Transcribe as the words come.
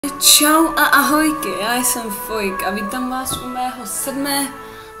Čau a ahojky, já jsem Fojk a vítám vás u mého 7.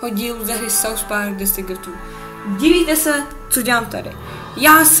 dílu ze hry South Park District 2. Divíte se, co dělám tady?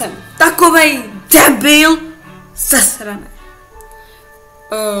 Já jsem takovej debil zasraný.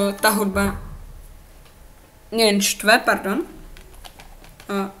 Ta hudba mě jen štve, pardon.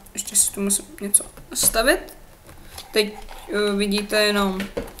 A ještě si tu musím něco nastavit. Teď vidíte jenom,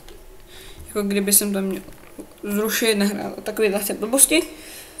 jako kdyby jsem tam měl zrušit, nehrál takový lehce blbosti.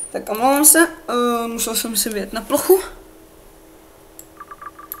 Tak omlouvám se, musel jsem si vyjet na plochu.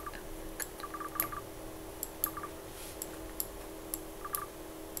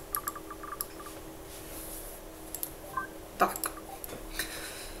 Tak.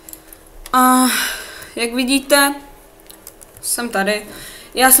 A jak vidíte, jsem tady.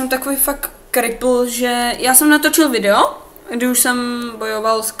 Já jsem takový fakt kripl, že já jsem natočil video, kdy už jsem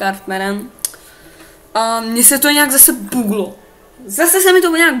bojoval s Cartmanem. A mně se to nějak zase buglo. Zase se mi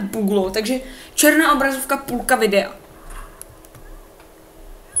to nějak buglo, takže černá obrazovka, půlka videa.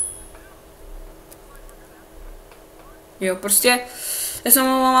 Jo, prostě, já se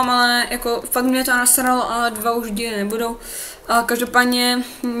omlouvám, ale jako fakt mě to nasralo, ale 2 už díly nebudou. A každopádně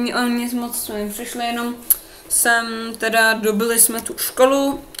nic moc jsme přišli, jenom jsem teda dobili jsme tu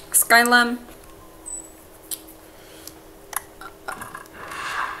školu s Kylem.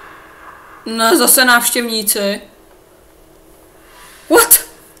 No zase návštěvníci. What?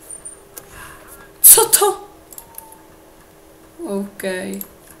 Co to? OK.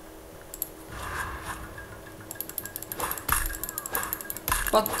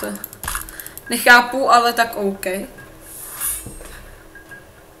 Pojďte. Nechápu, ale tak OK.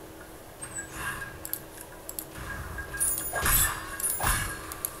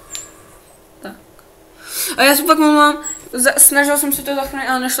 Tak. A já se pak mám, snažil jsem si to zachránit,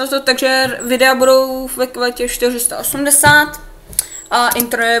 ale nešlo to, takže videa budou ve kvalitě 480. A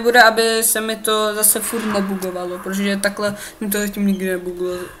intro bude, aby se mi to zase furt nebugovalo, protože takhle mi to zatím nikdy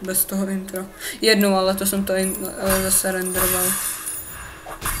nebuglo bez toho intro. Jednou, ale to jsem to zase renderoval.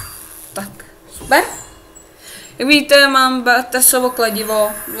 Tak, super. Jak vidíte, mám Tesovo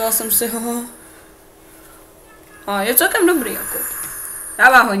kladivo, vzal jsem si ho. A je celkem dobrý, jako.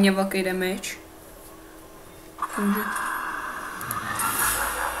 Dává hodně velký damage.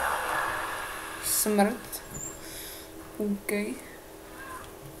 Smrt. OK.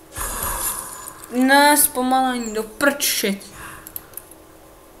 Ne, zpomalení do prčit.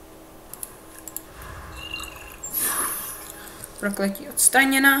 Prokletí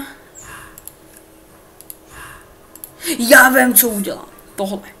odstraněna. Já vím, co udělám.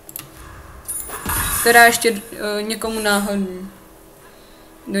 Tohle. Teda ještě někomu náhodný.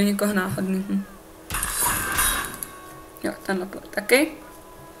 Do někoho náhodný. Jo, tenhle taky.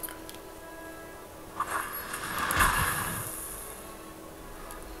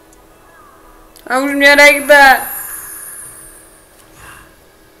 A už mě dejte!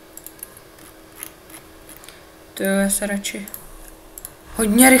 To já se radši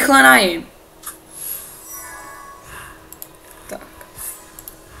hodně rychle najím. Tak.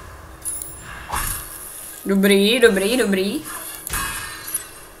 Dobrý. To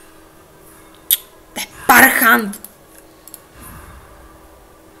je parchant.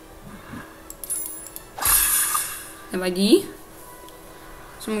 Nevadí.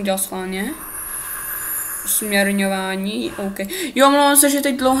 Jsem udělal schválně. Směrňování, OK. Jo, mluvám se, že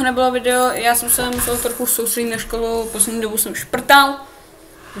teď dlouho nebylo video, já jsem se musel trochu soustředit na školu, poslední dobu jsem šprtal,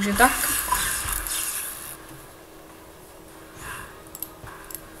 takže tak.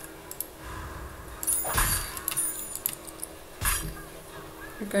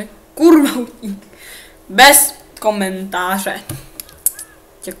 OK. Kurva, bez komentáře.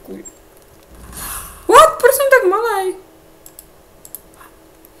 Děkuji. What? Proč jsem tak malej?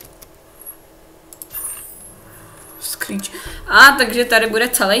 Skříč. A takže tady bude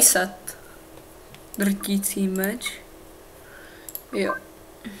celý set. Drtící meč. Jo.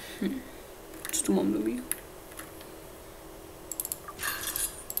 Co tu mám dobrý?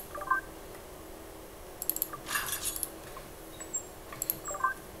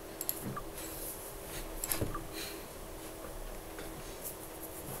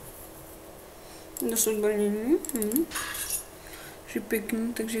 Dosud brnění. Že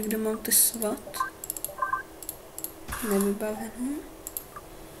pěkný, takže kde mám ty svat? Nevybavené.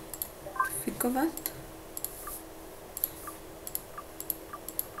 Fikovat.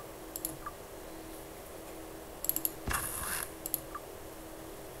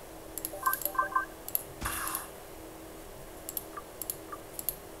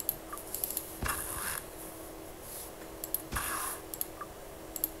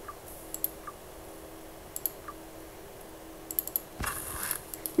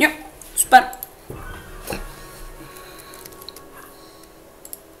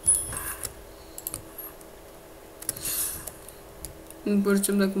 Proč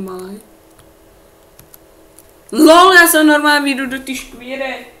jsem tak malý? LOL, já jsem normálně vyjdu do ty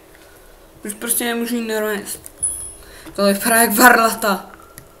škvíry. Už prostě nemůžu jít normálně. To je právě jak varlata.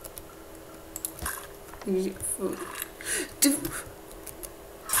 Ty...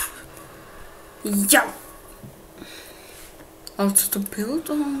 Ja. Ale co to bylo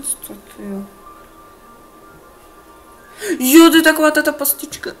tohle? Jo, to je taková ta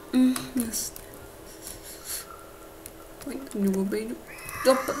pastička. Jasně. Pojď, nebo obejdu.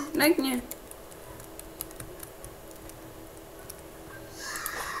 Nech mě.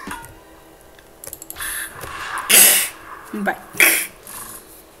 Baj.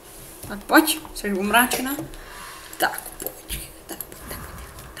 Tak pojď, jsi umráčena. Tak pojď.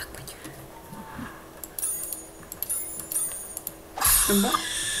 Tak pojď. Dobra.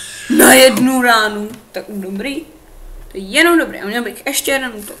 Na jednu ránu. Tak dobrý. To je jenom dobrý. A měl bych ještě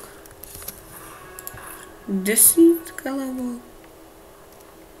jeden útok. 10 level.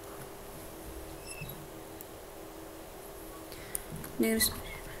 Někdy jsme.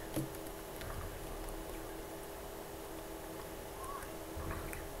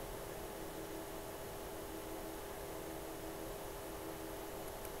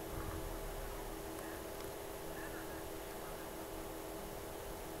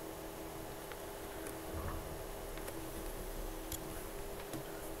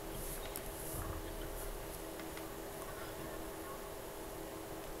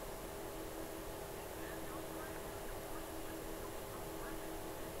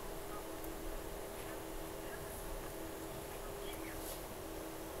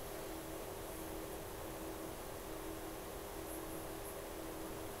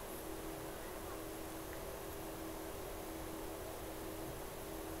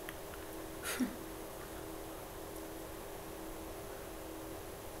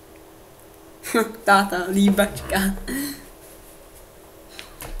 Táta, líbačka.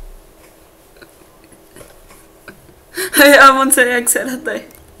 A on se jak se na to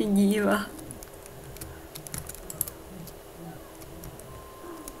dívá.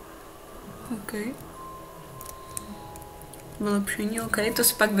 OK. Vylepšení, OK, to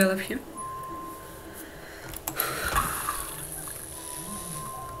si pak vylepším.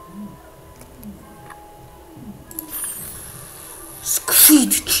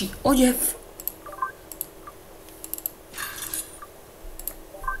 Skřítkové oděv.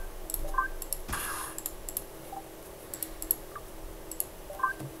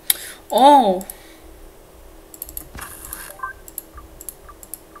 Oh.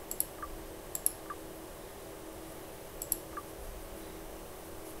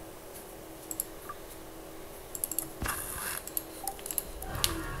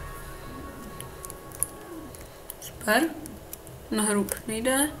 Super. Na hrub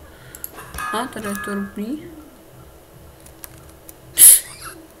nejde. A tady je to rubný.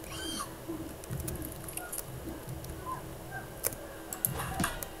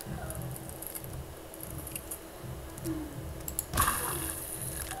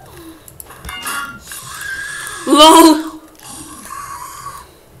 LOL!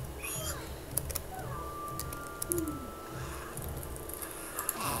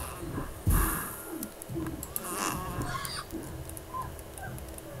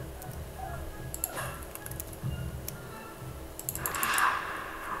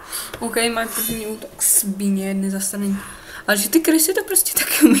 OK, má první útok sbíně jedny zastavení. Ale že ty krysy to prostě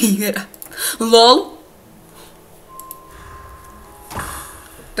taky umí hrát. LOL!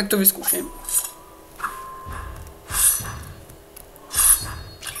 Tak to vyzkouším.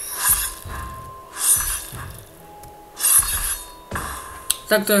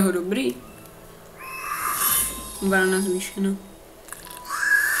 Tak to je ho dobrý. Brána zvýšena.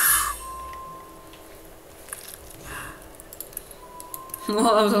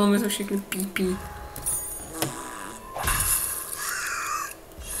 No a vzalo mi to všechny pípí.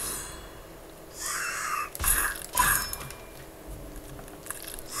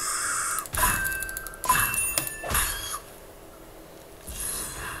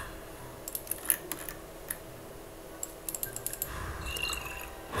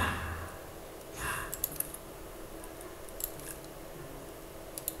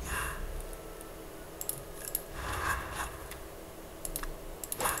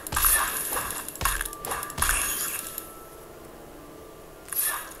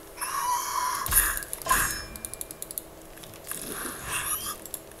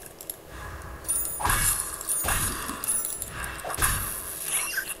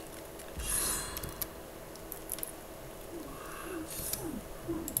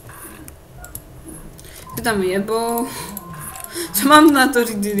 Ty tam jebou. Co mám na to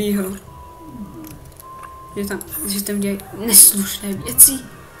říct jinýho? že tam dělají neslušné věci.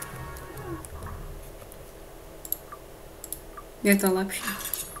 Je to lepší.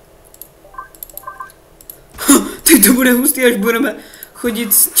 Teď to bude hustý, až budeme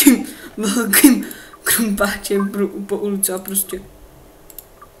chodit s tím velkým krumpáčem po ulici a prostě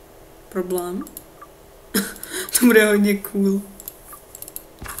problém. To bude hodně cool.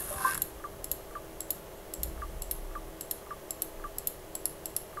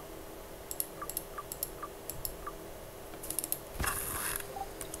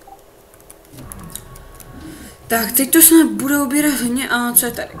 Tak, teď to snad bude obírat hodně a co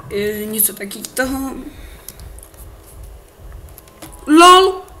je tady? Je něco taky toho.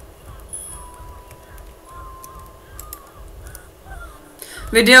 LOL!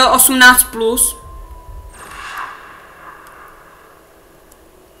 Video 18+.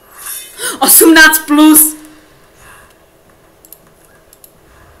 18+.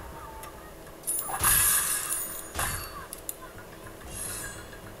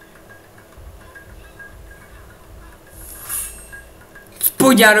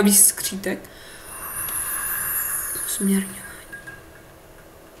 Spodě robí skřítek. Směrňování.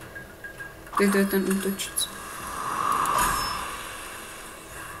 Teď to je ten útočíc.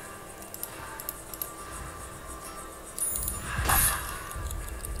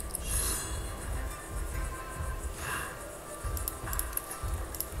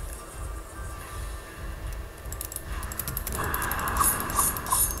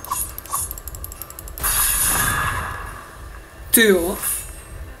 Ty jo.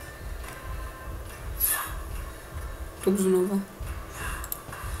 To znova.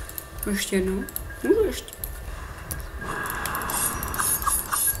 Ještě jednou. Můžu ještě.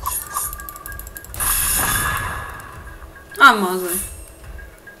 A mázej.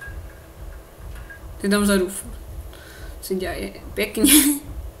 Ty tam vzadu si dělají pěkně.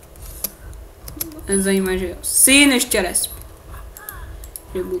 Zajímá, že jo. Syn ještě resp.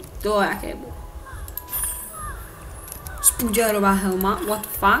 Že buď to, jaké bude. Spůďárová helma, what the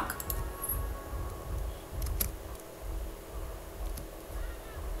fuck?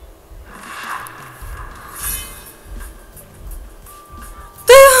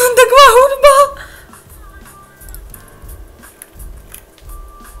 To je taková hudba!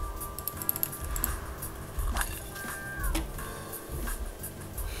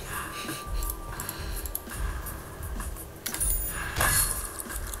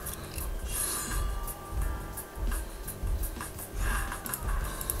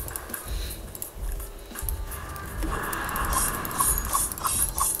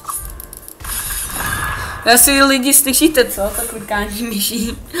 Asi lidi slyšíte, co? To klikání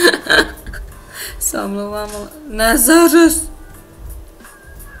myší. Se omlouvám, ale ne, zařez.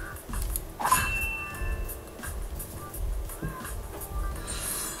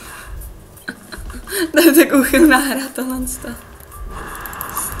 To je tak úchylná hra tohle.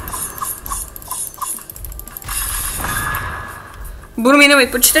 Budu mít nový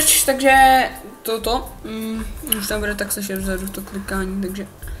počítač, takže toto. Už tam bude tak slyšet vzadu to klikání, takže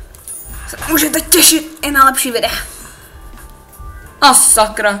se můžete těšit i na lepší videa. A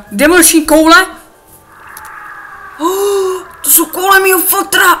sakra, demoliční koule? To jsou koule mýho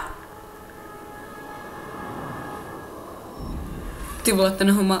fotra! Ty vole,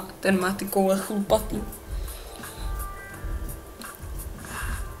 ten má ty koule chlupatý.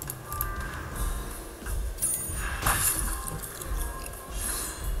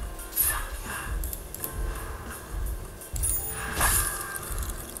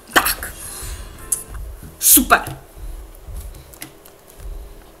 Super.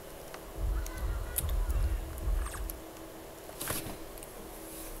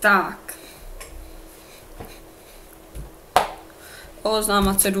 Tak.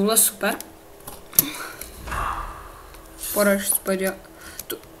 Oznáma cedule, super. Poraž spadě.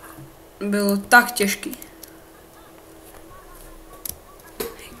 To bylo tak těžký.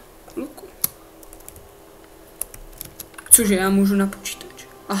 Luku. Cože, já můžu na počítač.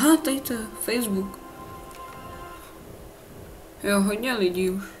 Aha, tady to je Facebook. Jo, hodně lidí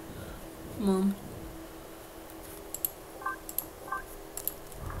už mám.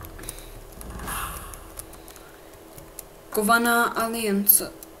 Kovaná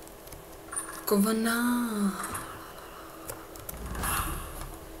aliance. Kovaná.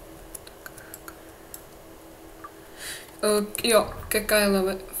 Jo, ke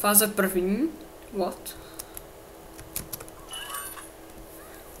Kyleovi. Fáze první. What?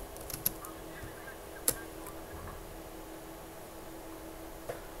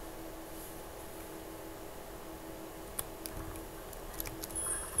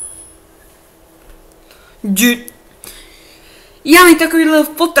 Já mám takovýhle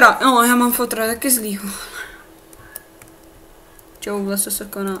fotra, no já mám fotra taky zlýho. Čau, vlastně se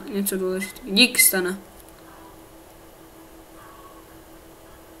koná něco důležitého. Dík, Stana.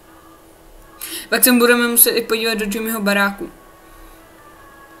 Pak se budeme muset i podívat do Jimmyho baráku.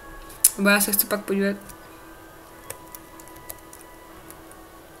 Nebo já se chci pak podívat.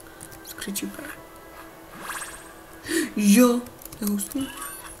 Skřičí pár. Jo, to je hustý.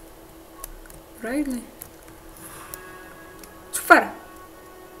 Riley. Super.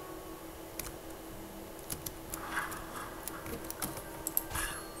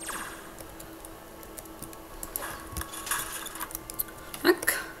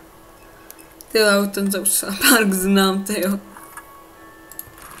 Tak. Tyhle ten Sousa Park znám, tyjo.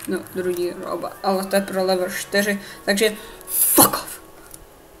 No, druhý roba, ale to je pro level 4, takže fuck off.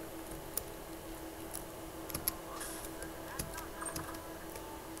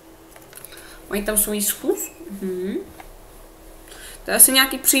 Mají tam svůj schůz? To je asi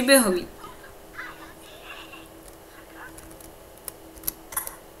nějaký příběhový.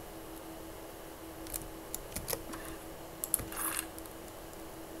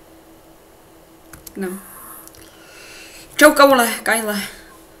 No. Čau, Kyle.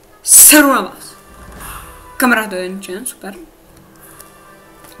 Seru na vás. Kamarád Jenčen, super.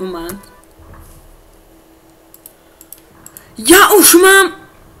 Moment. Já už mám...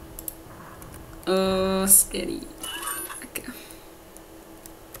 skvělý. Okay.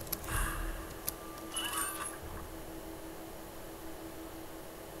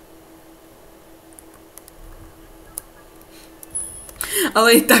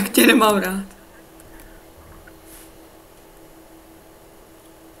 Ale i tak tě nemám rád.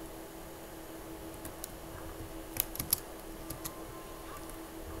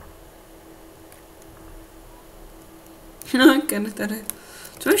 No, Ken tady.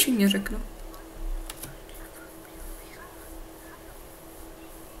 Co mi všichni řeknou?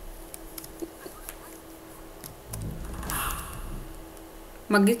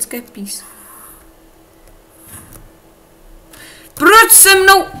 Magické písmo. Proč se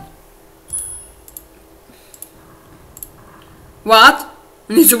mnou? What?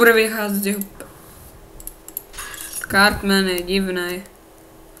 Něco bude vycházet z jeho... Cartman je divný.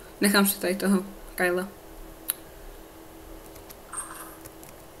 Nechám si tady toho Kyla.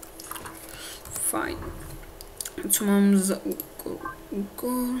 Fajn. Co mám za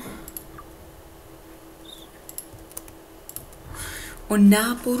úkol? O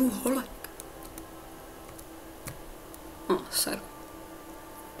náboru holek. Seru.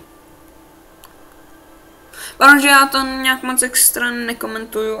 Pardon, že já to nějak moc extra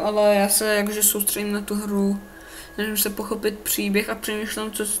nekomentuju, ale já se jakože soustředím na tu hru. Snažím se pochopit příběh a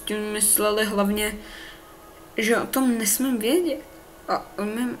přemýšlím, co s tím mysleli, hlavně, že o tom nesmím vědět. A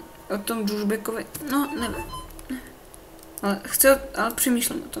o tom douchebagovi, no nevím. Ale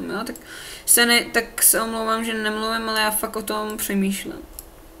přemýšlím o tom, jo, tak se omlouvám, že nemluvím, ale já fakt o tom přemýšlím.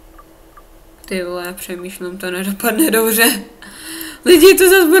 Ty vole, já přemýšlím, to nedopadne dobře. Lidi, to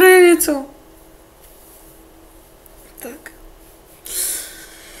zase bude něco. Tak.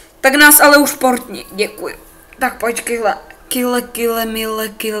 Tak nás ale už portni, děkuji. Tak pojď, kyle, mile,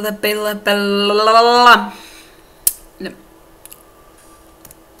 pile, pelala. Jdem.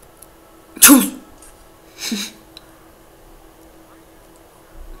 Čus.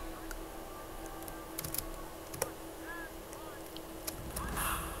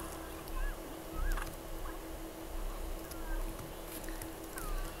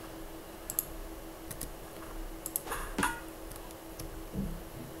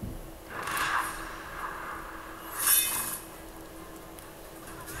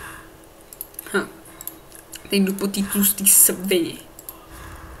 Teď jdu po té tlustý svině.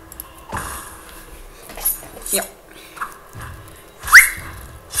 Jo.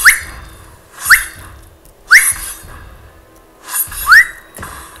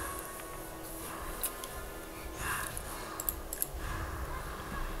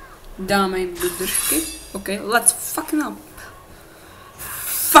 Dáme jim do držky. OK, let's fucking up.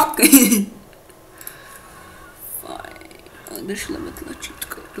 Fuck. Fajn. Drž levé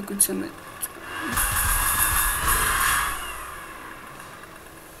tlačítko, dokud se mi...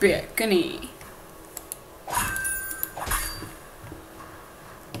 Pěkný.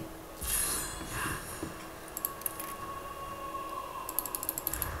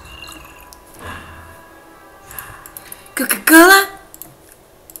 Coca-Cola?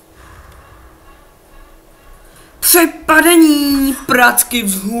 Přepadení pracky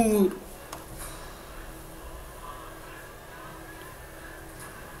vzhůr.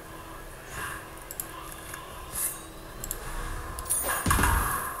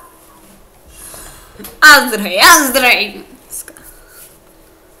 Azdrej.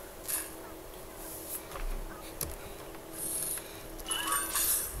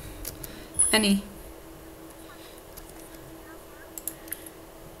 Annie.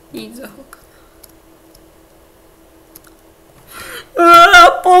 Jít za holka.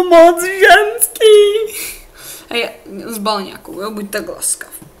 Pomoc ženský! Hej, zbal nějakou, jo, buď tak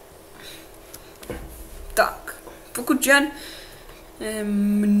laskav. Tak, pokud žen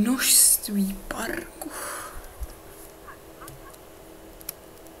množství parku.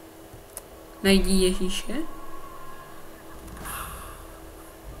 Najdi Ježíše.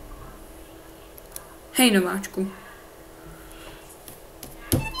 Hej, nováčku.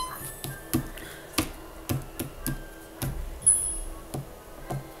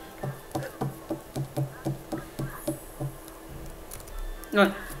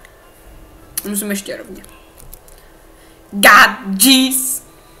 No, musím ještě rovně. God, jeez.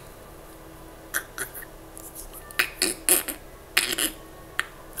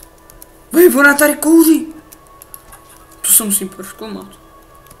 Vej, ona tady kouří. To se musím prozkoumat.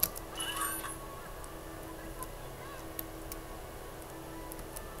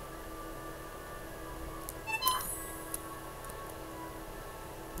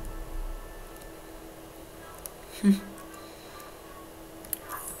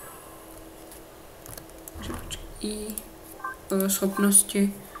 I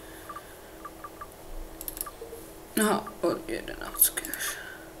schopnosti. Aha, od 11 až.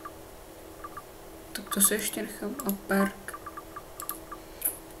 Tak to se ještě nechám. A perk.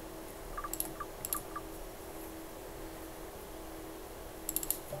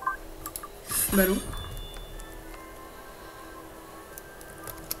 Beru.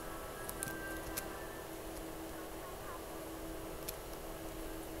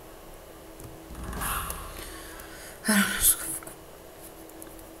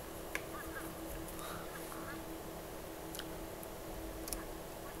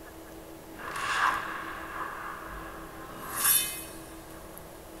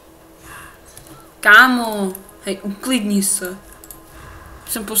 Kámo, hej, uklidni se.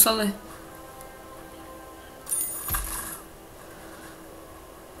 Jsem poslali.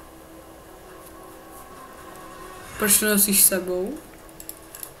 Proč to nosíš s sebou?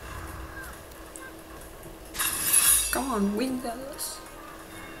 Come on, win this.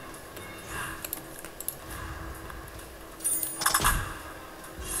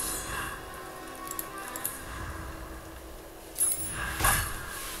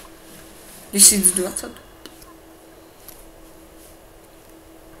 Tisíc 20.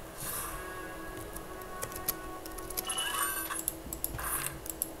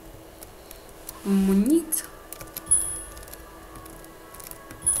 Munice.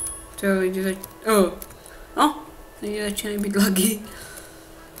 To lidi no, lidi začínají být lagy.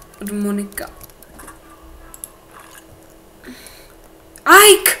 Od Monika.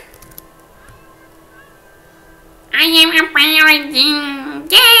 Ike! I am a paladin.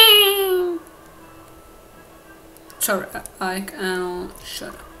 Yay! Sorry, Ike,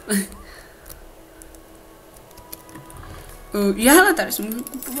 shut up. Hele, tady si můžu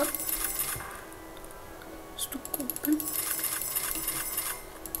kupovat. Koupím.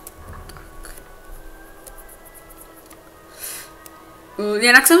 Tak.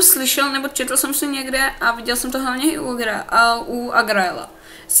 Jinak jsem slyšel, nebo četl jsem si někde a viděl jsem to hlavně i u Agraela.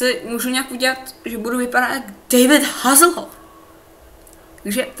 Si můžu nějak udělat, že budu vypadat jak David Hasselhoff.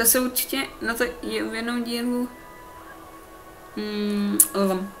 Takže to se určitě na to je v jednom dílu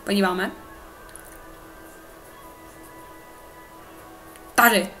podíváme.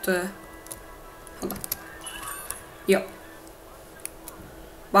 Tady to je. Hele. Jo.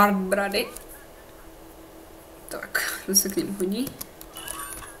 Bart Brady. Tak, to se k němu hodí.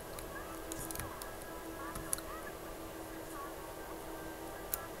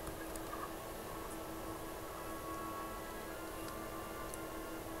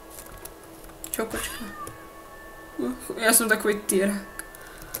 Čau, počkej. Já jsem takový týrák.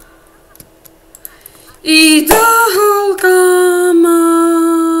 I ta holka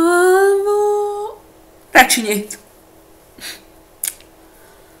málo. Radši nic.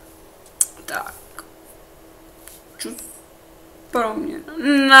 Tak. Čus. Pro mě.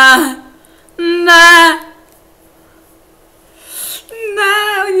 Ne. Ne.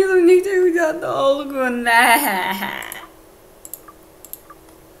 Ne, oni to nechtějí udělat do holku. Ne.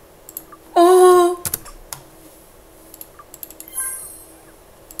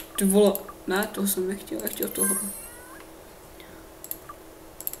 Ty vole, ne, toho jsem nechtěl, já chtěl toho.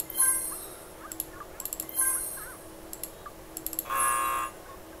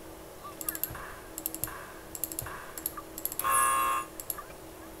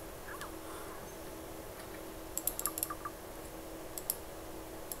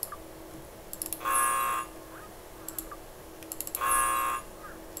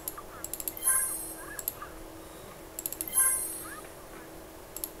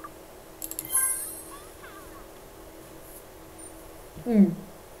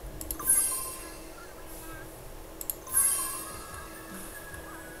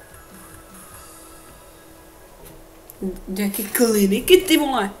 Jaké kliniky, ty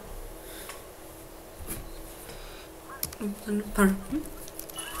vole?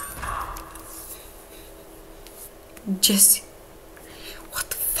 Jesse. What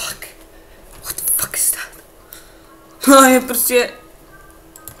the fuck? What the fuck is that? No je prostě...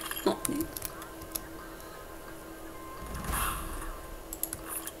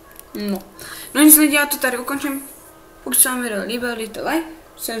 No. No nic lidi, já to tady ukončím. Pokud se vám video líbilo, dejte like.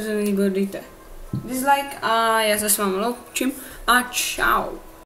 Pokud se vám líbilo, dejte dislike. A já se s vámi loučím. A čau.